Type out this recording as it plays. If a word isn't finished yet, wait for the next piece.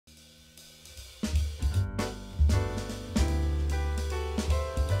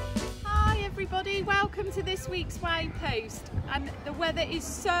welcome to this week's Wow Post. And the weather is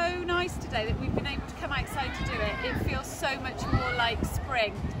so nice today that we've been able to come outside to do it. It feels so much more like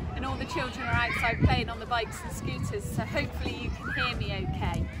spring and all the children are outside playing on the bikes and scooters, so hopefully you can hear me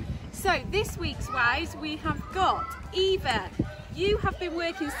okay. So this week's Wows, we have got Eva. You have been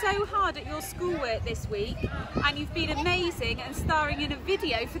working so hard at your schoolwork this week and you've been amazing and starring in a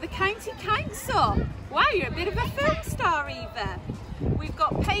video for the County Council. Wow, you're a bit of a film star, Eva. We've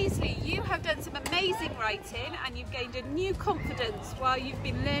got Paisley. You have done some amazing writing and you've gained a new confidence while you've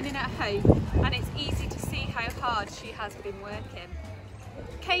been learning at home, and it's easy to see how hard she has been working.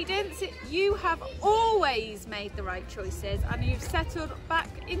 Cadence, you have always made the right choices and you've settled back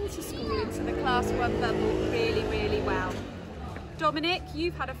into school, into the Class 1 bubble really well. Dominic,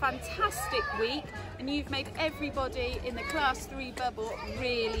 you've had a fantastic week and you've made everybody in the Class 3 bubble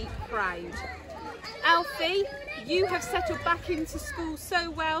really proud. Alfie, you have settled back into school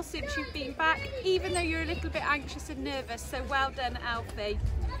so well since you've been back, even though you're a little bit anxious and nervous, so well done, Alfie.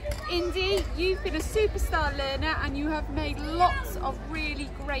 Indy, you've been a superstar learner and you have made lots of really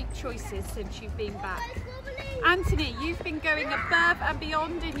great choices since you've been back. Anthony, you've been going above and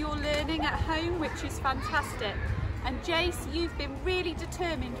beyond in your learning at home, which is fantastic. And Jace, you've been really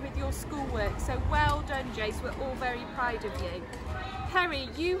determined with your schoolwork, so well done, Jace, we're all very proud of you. Perry,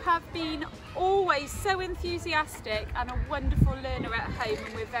 you have been always so enthusiastic and a wonderful learner at home,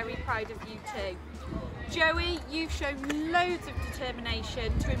 and we're very proud of you too. Joey, you've shown loads of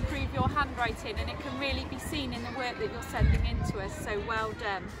determination to improve your handwriting and it can really be seen in the work that you're sending in to us, so well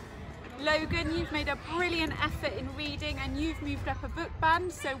done. Logan, you've made a brilliant effort in reading and you've moved up a book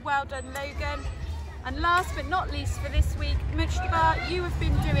band, so well done, Logan. And last but not least for this week, Mujtaba, you have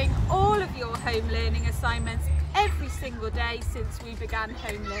been doing all of your home learning assignments every single day since we began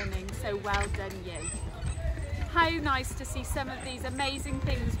home learning, so well done you. How nice to see some of these amazing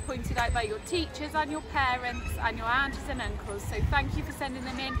things pointed out by your teachers and your parents and your aunties and uncles, so thank you for sending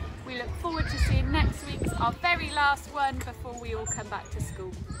them in. We look forward to seeing next week's, our very last one before we all come back to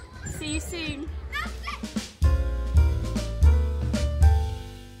school. See you soon.